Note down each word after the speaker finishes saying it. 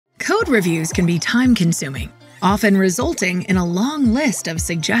Code reviews can be time-consuming, often resulting in a long list of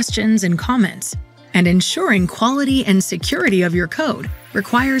suggestions and comments. And ensuring quality and security of your code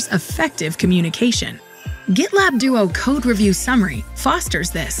requires effective communication. GitLab Duo Code Review Summary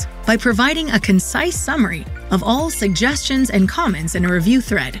fosters this by providing a concise summary of all suggestions and comments in a review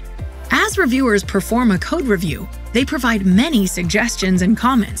thread. As reviewers perform a code review, they provide many suggestions and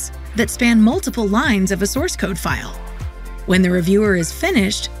comments that span multiple lines of a source code file. When the reviewer is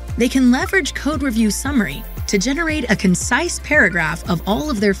finished, they can leverage Code Review Summary to generate a concise paragraph of all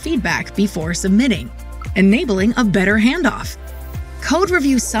of their feedback before submitting, enabling a better handoff. Code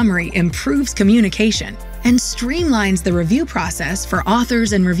Review Summary improves communication and streamlines the review process for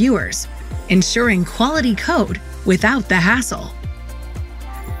authors and reviewers, ensuring quality code without the hassle.